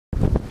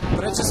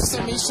Prečo si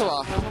sem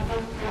išla?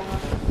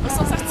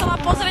 Som sa chcela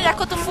pozrieť,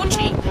 ako to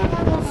fučí.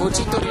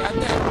 Fučí tu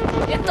riadne?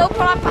 Je to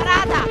úplná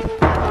paráda.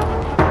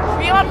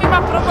 Chvíľami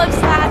mám problém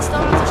stáť,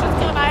 to mám zo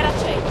všetkého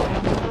najradšej.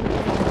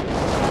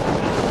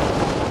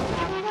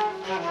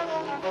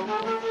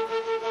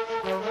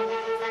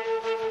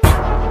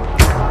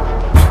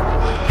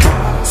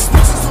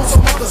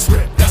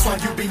 That's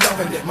why you be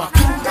loving it. My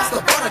crew, that's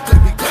the butter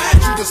clip. Be glad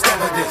you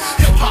discovered it.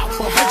 Hip hop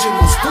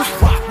originals, boot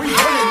rock, we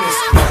running this.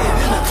 Playing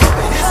in the club,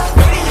 it hits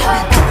radio, we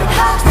bumping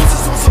it. This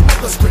is on some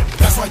other script.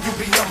 That's why you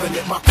be loving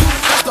it. My crew,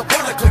 that's the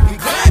butter clip. Be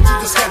glad you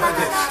discovered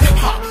it. Hip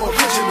hop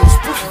originals,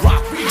 boot rock,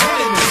 we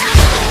running this.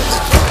 Playing in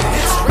the club, it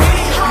hits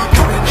radio, we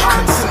bumping it.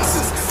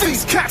 Consensus.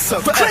 These cats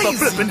are forever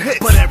flipping hits,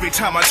 but every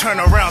time I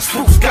turn around,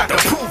 spooks got to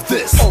prove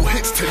this. Old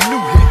hits to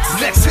new hits,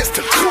 next hits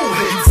to cool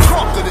hits.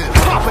 Prompted it,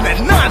 popping that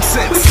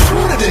nonsense. We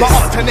true to this. My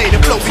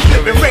alternative flow, we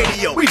flipping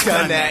radio. We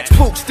done that.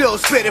 Spook still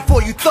spitting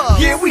for you thugs.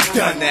 Yeah, we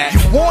done that.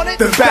 You want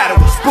it? Then battle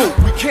with Spook.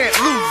 We can't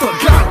lose. For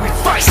God we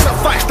fight.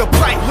 Suffice the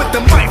plight with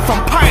the mic from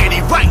piety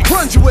right.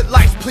 Plunge you with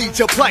life, plead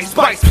your plight,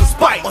 spice for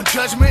spite. On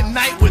judgment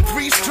night with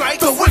 3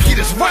 strikes, the wicked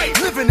is right.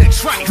 Living it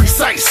trite,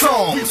 recite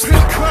songs.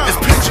 It's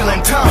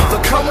pendulum time. The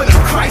coming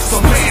of Christ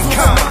for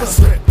mankind.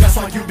 That's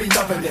why you be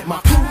loving it.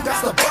 My crew,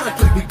 that's the butter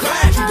clip. We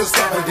glad you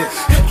discovered it.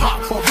 Hip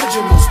hop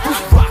originals,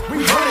 boot rock,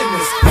 we running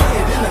this.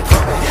 Playing in the club.